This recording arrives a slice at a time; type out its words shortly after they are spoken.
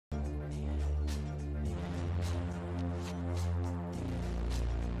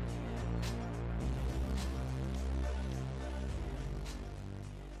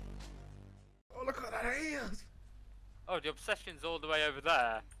Oh, the obsession's all the way over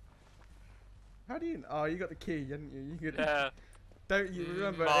there. How do you? Oh, you got the key, didn't you? You got. Yeah. Don't you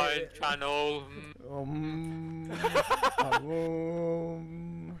remember? My channel. Um.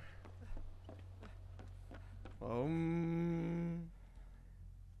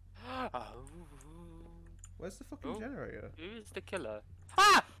 Where's the fucking generator? Who's the killer?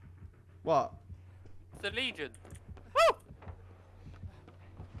 Ah! What? It's the Legion. Woo!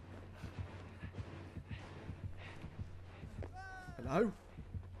 Hello?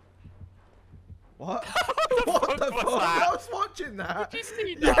 What? What the fuck was fuck? that? I was watching that. Did you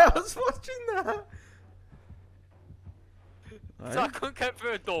see that? Yeah, I was watching that. So I couldn't get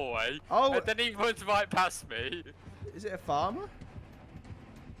through a doorway, Oh. and then he runs right past me. Is it a farmer?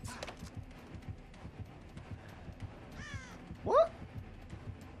 What?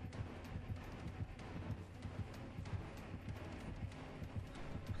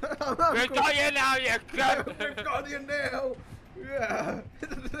 We've got you now, you cunt! We've got you now. Yeah.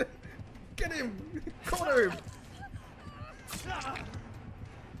 Get him. Corner him.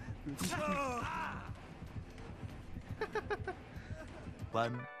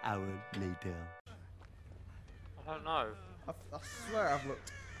 1 hour later. I don't know. I swear I've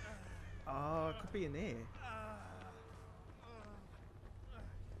looked. Oh, it could be in here.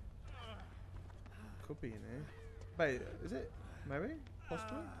 Could be in here. Wait, is it? Maybe?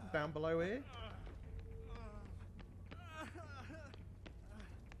 Possibly? Down below here?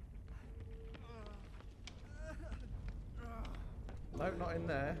 No, not in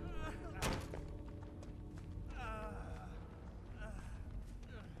there.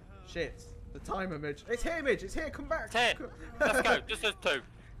 Shit. The time image. It's here, Midge. It's here. Come back. It's here. Let's go. Just us two.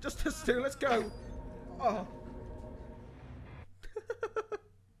 Just us two. Let's go. Oh.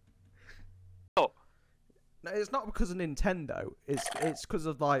 Oh. No, it's not because of Nintendo. It's because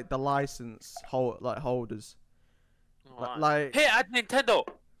of like the license holders. Right. Like Here at Nintendo.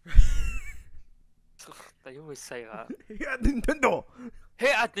 They always say that. here at Nintendo,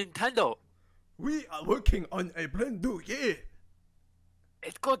 Here at Nintendo. we are working on a brand new game.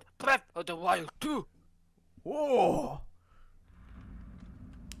 It's called Breath of the Wild 2. Whoa.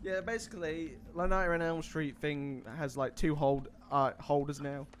 Yeah, basically, the Nightmare on Elm Street thing has like two holders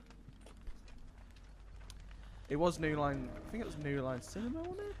now. It was New Line. I think it was New Line Cinema,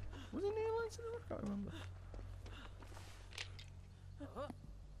 wasn't it? Was it New Line Cinema? I can't remember.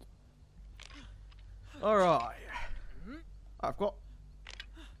 All right. I've got.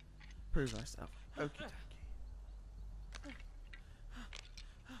 Prove myself. Okie dokie.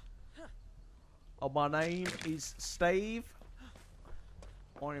 Oh, my name is Steve.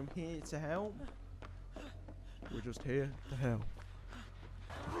 I am here to help. We're just here to help.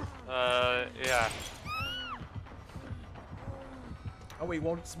 Yeah. Oh, he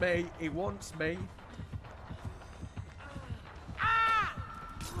wants me. He wants me.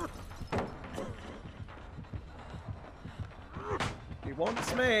 He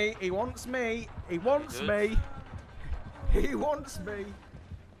wants me. He wants me. He wants me. He wants me.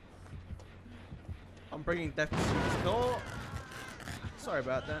 I'm bringing death to his door. Sorry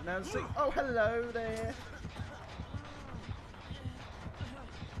about that, Nancy. Oh, hello there.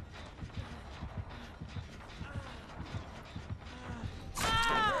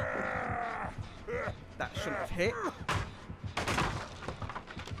 That shouldn't have hit.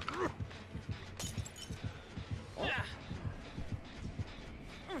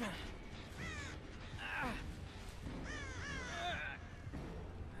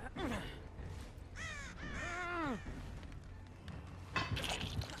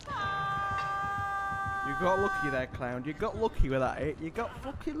 You got lucky there, clown. You got lucky with that hit. You got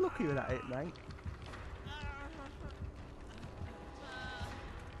fucking lucky with that hit, mate.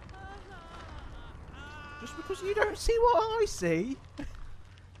 Just because you don't see what I see. Do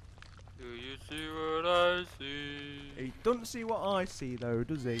you see what I see? He doesn't see what I see, though,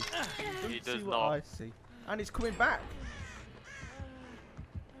 does he? He doesn't does see what not. I see. And he's coming back.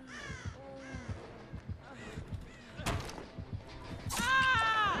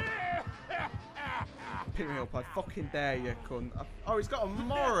 Pick me up, I fucking dare you, cunt. Oh, he's got a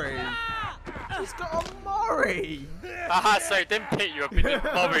Mori! He's got a Mori! Haha, so it didn't pick you up, it just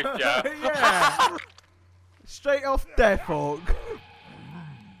worried you. Yeah! Straight off Death Hawk.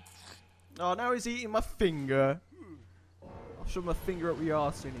 Oh, now he's eating my finger. I'll shove my finger up your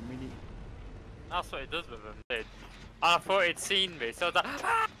arse in a minute. That's what it does with him, dude. And I thought he'd seen me, so I was like,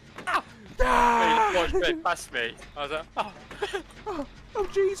 ah! Ah! He watched it past me. I was like, oh. Oh, oh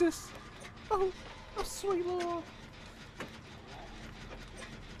Jesus! Oh, oh sweet Lord!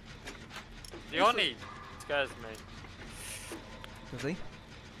 The Oni scares me. Does he?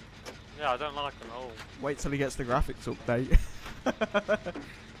 Yeah, I don't like them at all. Wait till he gets the graphics update.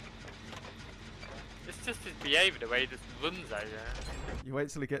 It's just his behaviour, the way he just runs at you. You wait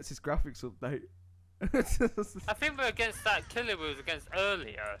till he gets his graphics update. I think we're against that killer we was against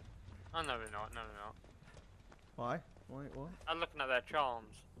earlier. Oh, no, we're not. No, we're not. Why? Wait, what? I'm looking at their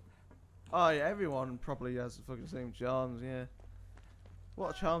charms. Oh yeah, everyone probably has the fucking same charms, yeah.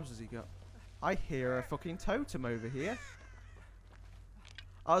 What charms has he got? I hear a fucking totem over here.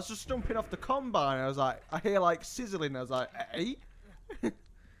 I was just jumping off the combine, I was like, I hear like sizzling, I was like, hey? And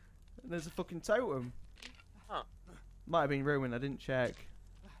there's a fucking totem. Huh. Might have been ruined, I didn't check.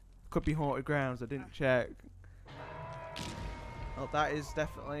 Could be haunted grounds, I didn't check. Oh, that is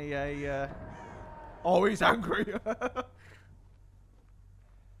definitely a, Oh, he's angry!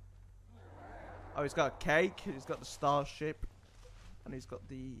 Oh, he's got a cake, he's got the starship, and he's got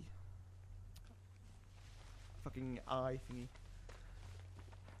the fucking eye thingy.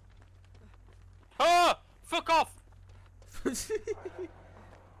 Ah! Fuck off!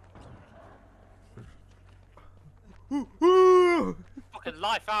 Fucking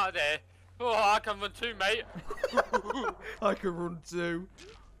life out of there. Oh, I can run too, mate. I can run too.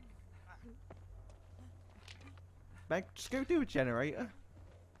 Meg, just go do a generator.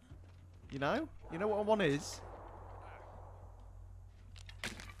 You know? You know what one is?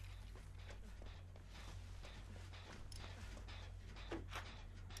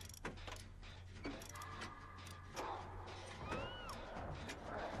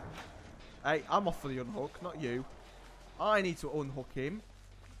 Hey, I'm off for the unhook, not you. I need to unhook him.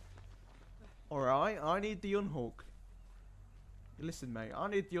 Alright, I need the unhook. Listen, mate, I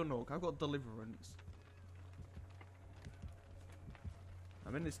need the unhook. I've got deliverance.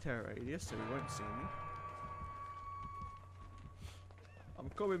 I'm in this terror radius, so he won't see me. I'm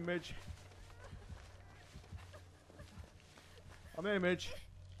coming, Midge. I'm here, Midge.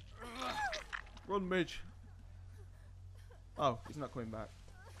 Run, Midge. Oh, he's not coming back.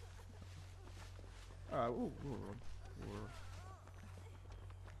 Alright, we'll run. We'll run.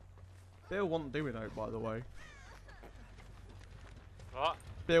 Bill wasn't doing it, by the way. What?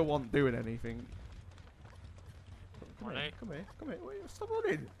 Bill wasn't doing anything. Come Money. here, come here, come here. Wait, stop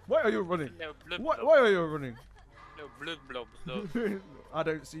running. Why are you running? Little blood Why blobs. are you running? Little blood blobs, though. I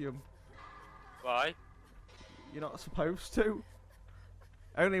don't see him. Why? You're not supposed to.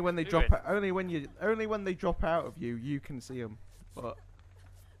 Only when they Do drop. it. Only when they drop out of you, you can see them. But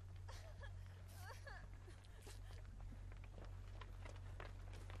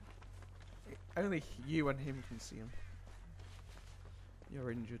only you and him can see them.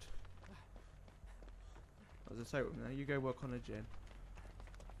 You're injured. As I say, now you go work on a gen.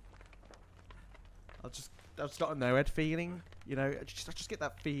 I've just got a no-head feeling. You know, I just get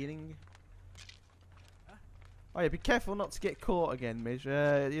that feeling. Oh yeah, be careful not to get caught again, Midge.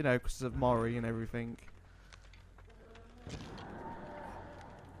 You know, because of Mori and everything.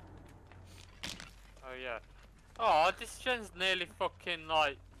 Oh, yeah. Oh, this gen's nearly fucking,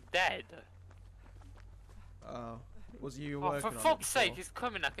 like, dead. Oh, was you Oh, working for on it fuck's sake, before? he's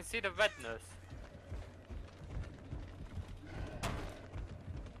coming. I can see the redness.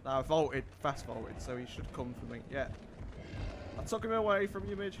 No, I vaulted, fast vaulted, so he should come for me. Yeah. I took him away from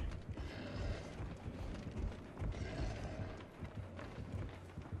you, Midge.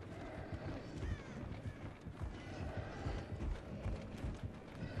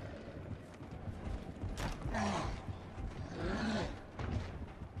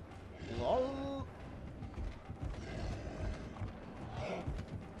 Lol.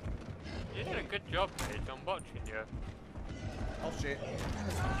 You're doing a good job, Paige. I'm watching you. Oh shit.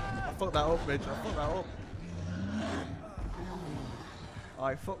 I fucked that up, Midge. I fucked that up.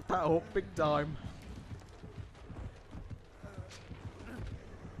 I fucked that up big time.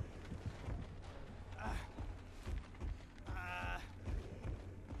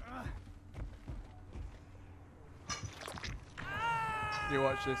 You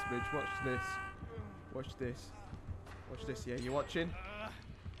watch this, Midge. Watch this. Watch this. Watch this, yeah. You watching?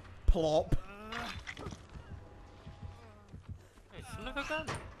 Plop. Hey, son of a gun.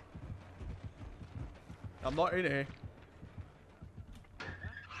 I'm not in here.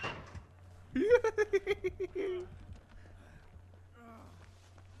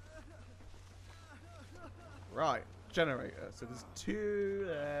 Right, generator. So there's two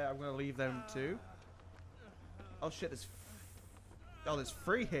there. I'm gonna leave them two. Oh shit, there's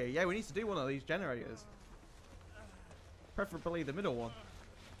three here. Yeah, we need to do one of these generators. Preferably the middle one.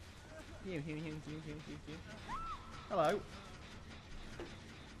 Hello.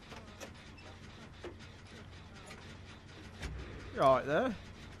 You're alright there.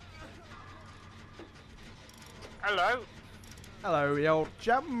 Hello. Hello, the old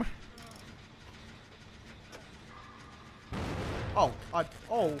chum. Oh,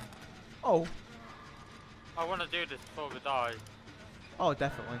 oh, I want to do this before we die. oh,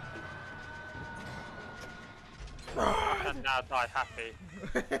 definitely. I can now die happy.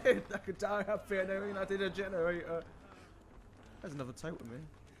 I could die happy. I know I did a generator. There's another totem in.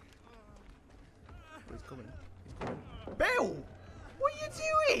 Oh, he's coming. He's coming. Bill! What are you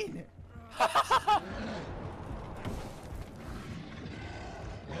doing?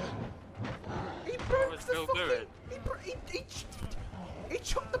 He broke What's the Bill fucking... doing? He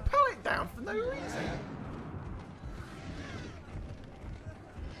chucked the pallet down for no reason.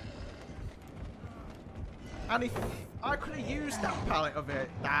 And if I could have used that pallet of it,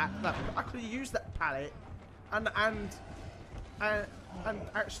 I could have used that pallet, and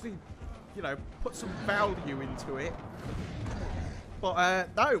actually, you know, put some value into it. But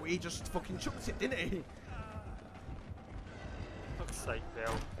no, he just fucking chucked it, didn't he? Fuck's sake,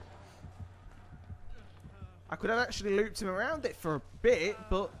 Bill. I could have actually looped him around it for a bit,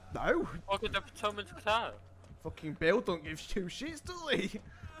 but no. What did the Potomac car? Fucking Bill don't give two shits, does he?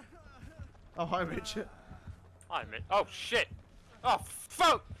 Oh, hi, Richard. I mean, oh shit! Oh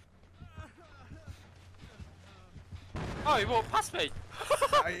fuck! Oh, he walked past me.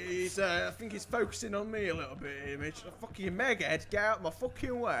 I think he's focusing on me a little bit here, Mitch. Fucking Meghead, get out of my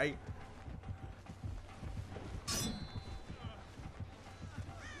fucking way.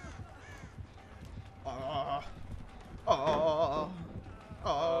 Oh. Oh.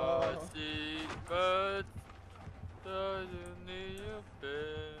 Oh. I see birds flying in your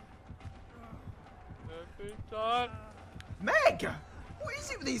bed. Every time. Meg! What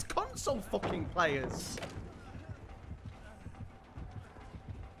is it with these console fucking players?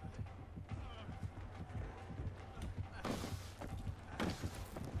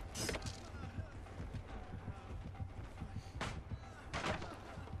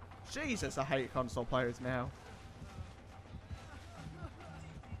 Jesus, I hate console players now.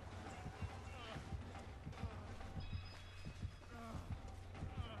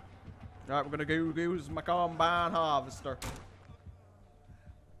 Right, we're gonna go use my combine harvester.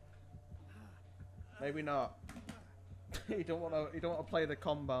 Maybe not. You don't wanna play the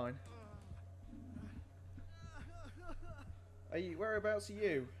combine. Are you? Whereabouts are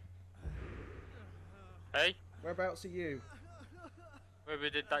you? Hey, Whereabouts are you? where we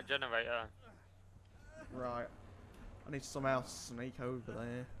did that generator. Right. I need to somehow sneak over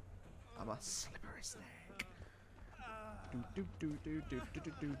there. I'm a slippery snake.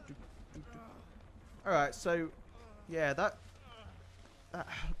 Alright, so yeah, that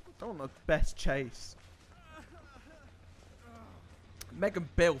don't want the best chase. Meg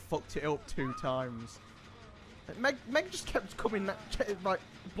and Bill fucked it up 2 times. Meg just kept coming, like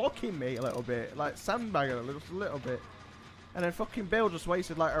blocking me a little bit, like sandbagging a little bit, and then fucking Bill just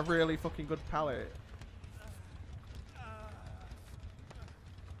wasted like a really fucking good pallet.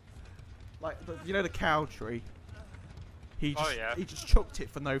 Like you know the cow tree. He just chucked it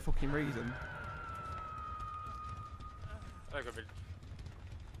for no fucking reason.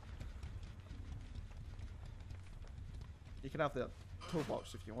 You can have the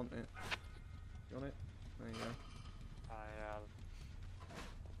toolbox if you want it. You want it? There you go.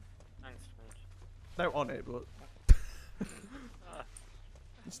 Thanks, mate. Don't want it, but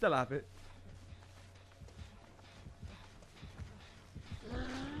you still have it.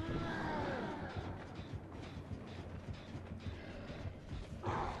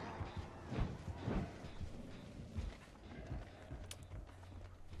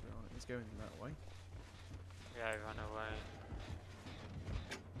 He's going that way. Yeah, he ran away.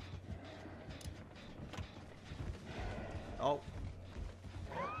 Oh.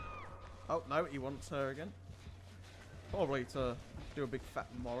 Oh, no, he wants her again. Probably to do a big fat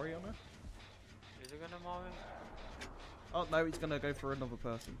Mori on her. Is he gonna Mori? Oh, no, he's gonna go for another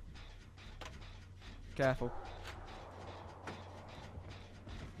person. Careful.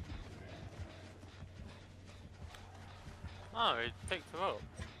 Oh, he picked her up.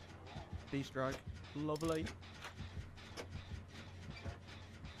 D-strike. Lovely.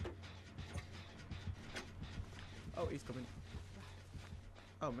 Oh, he's coming.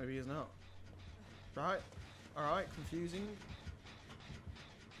 Oh, maybe he's not. Right. Alright, confusing.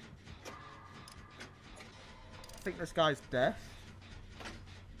 I think this guy's deaf.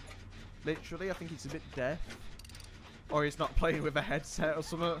 Literally, I think he's a bit deaf. Or he's not playing with a headset or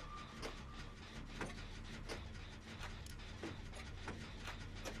something.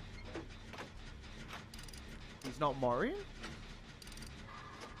 He's not Morian?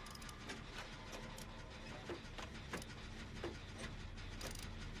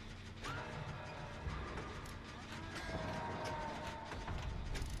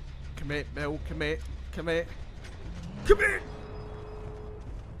 Commit, Bill, commit, commit, commit!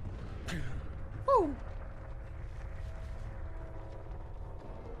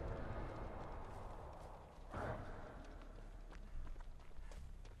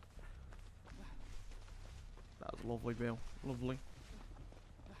 Lovely, Bill. Lovely.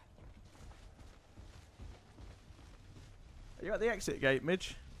 Are you at the exit gate,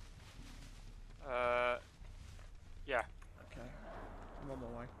 Midge? Yeah. Okay. I'm on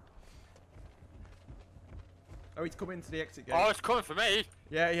my way. Oh, he's coming to the exit gate. Oh, it's coming for me.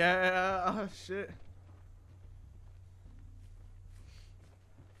 Yeah. Oh, shit.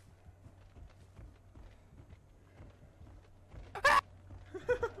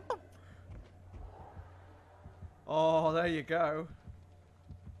 Oh, there you go.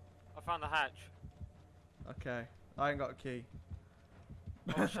 I found the hatch. Okay. I ain't got a key.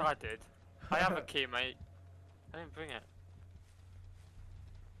 I wish I did. I have a key, mate. I didn't bring it.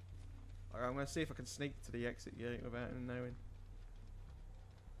 Alright, I'm gonna see if I can sneak to the exit gate without him knowing.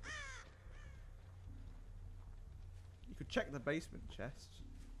 You could check the basement chests.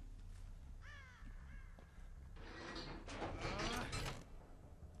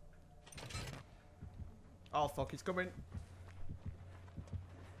 Oh fuck, he's coming.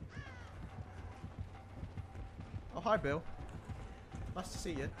 Oh, hi Bill. Nice to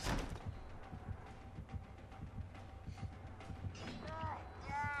see you.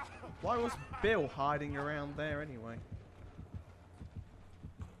 Why was Bill hiding around there anyway?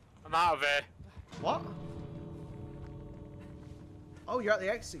 I'm out of here. What? Oh, you're at the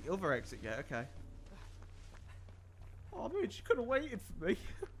exit, other exit gate, okay. Oh, Mitch, you could have waited for me.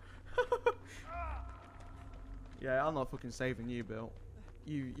 Yeah, I'm not fucking saving you, Bill.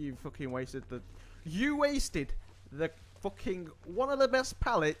 You fucking wasted the... You wasted the fucking one of the best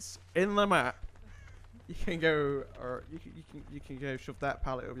pallets in the map. You can go, or you can go shove that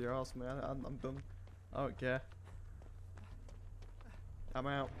pallet over your ass, man. I'm done. I don't care. I'm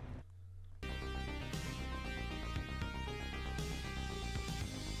out.